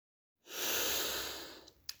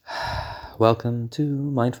Welcome to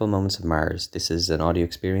Mindful Moments of Mars. This is an audio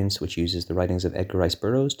experience which uses the writings of Edgar Rice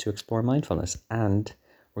Burroughs to explore mindfulness, and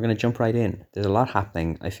we're going to jump right in. There's a lot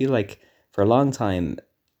happening. I feel like for a long time,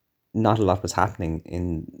 not a lot was happening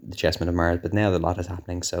in the Chessmen of Mars, but now a lot is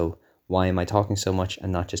happening. So why am I talking so much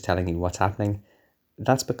and not just telling you what's happening?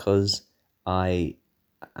 That's because I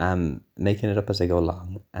am making it up as I go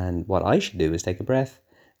along, and what I should do is take a breath,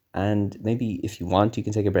 and maybe if you want, you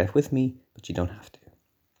can take a breath with me, but you don't have to.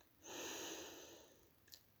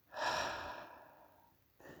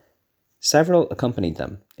 Several accompanied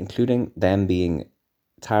them, including them being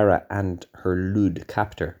Tara and her lewd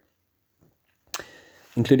captor,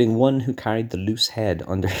 including one who carried the loose head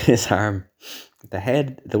under his arm. The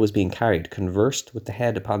head that was being carried conversed with the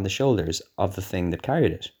head upon the shoulders of the thing that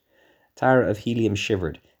carried it. Tara of Helium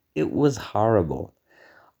shivered. It was horrible.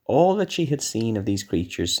 All that she had seen of these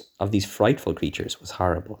creatures, of these frightful creatures, was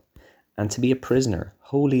horrible. And to be a prisoner,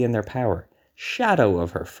 wholly in their power, shadow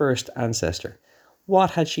of her first ancestor,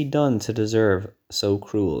 what had she done to deserve so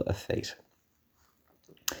cruel a fate?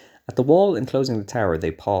 At the wall enclosing the tower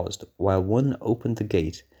they paused, while one opened the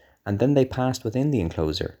gate, and then they passed within the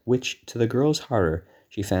enclosure, which, to the girl's horror,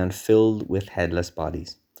 she found filled with headless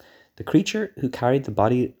bodies. The creature who carried the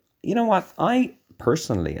body... You know what? I know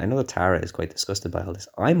that Tara is quite disgusted by all this.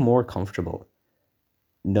 I'm more comfortable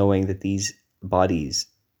knowing that these bodies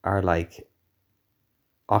are like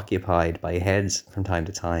occupied by heads from time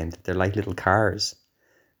to time, that they're like little cars.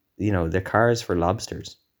 You know, they're cars for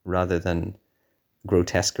lobsters rather than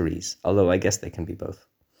grotesqueries, although I guess they can be both.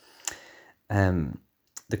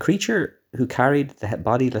 The creature who carried the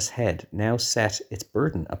bodiless head now set its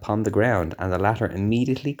burden upon the ground, and the latter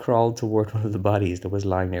immediately crawled toward one of the bodies that was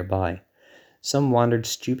lying nearby. Some wandered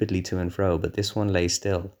stupidly to and fro, but this one lay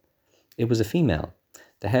still. It was a female.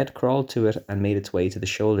 The head crawled to it and made its way to the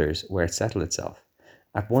shoulders, where it settled itself.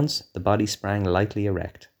 At once the body sprang lightly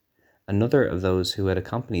erect. Another of those who had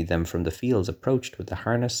accompanied them from the fields approached with the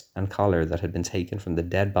harness and collar that had been taken from the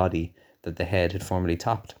dead body that the head had formerly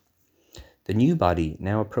topped. The new body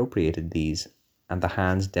now appropriated these, and the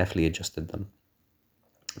hands deftly adjusted them.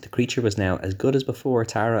 The creature was now as good as before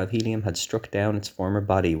Tara of Helium had struck down its former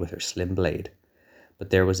body with her slim blade. But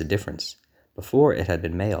there was a difference. Before it had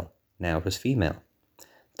been male, now it was female.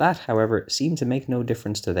 That, however, seemed to make no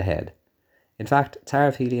difference to the head. In fact, Tara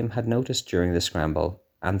of Helium had noticed during the scramble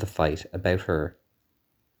and the fight about her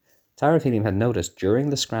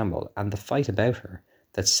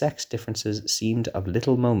that sex differences seemed of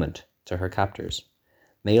little moment to her captors.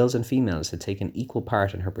 Males and females had taken equal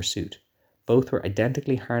part in her pursuit. Both were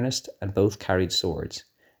identically harnessed and both carried swords,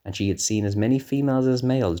 and she had seen as many females as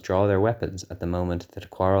males draw their weapons at the moment that a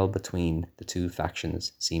quarrel between the two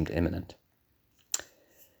factions seemed imminent.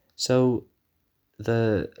 So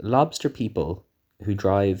the lobster people who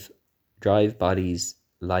drive bodies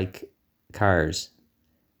like cars,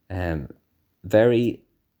 very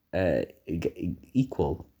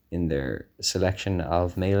equal in their selection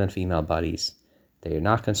of male and female bodies. They are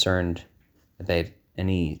not concerned about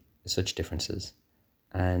any such differences,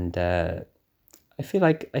 and I feel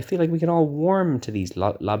like we can all warm to these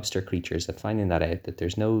lobster creatures at finding that out, that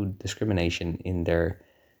there's no discrimination in their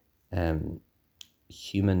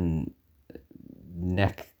human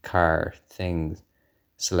neck car thing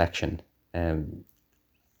selection.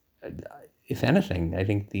 If anything, I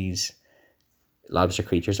think these lobster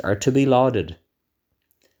creatures are to be lauded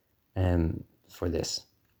for this.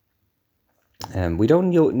 We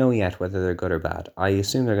don't know yet whether they're good or bad. I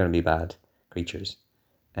assume they're going to be bad creatures,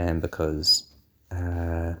 because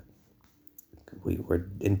we were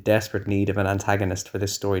in desperate need of an antagonist for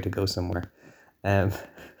this story to go somewhere.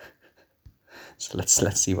 So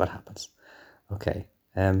let's see what happens. Okay.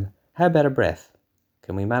 How about a breath?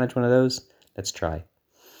 Can we manage one of those? Let's try.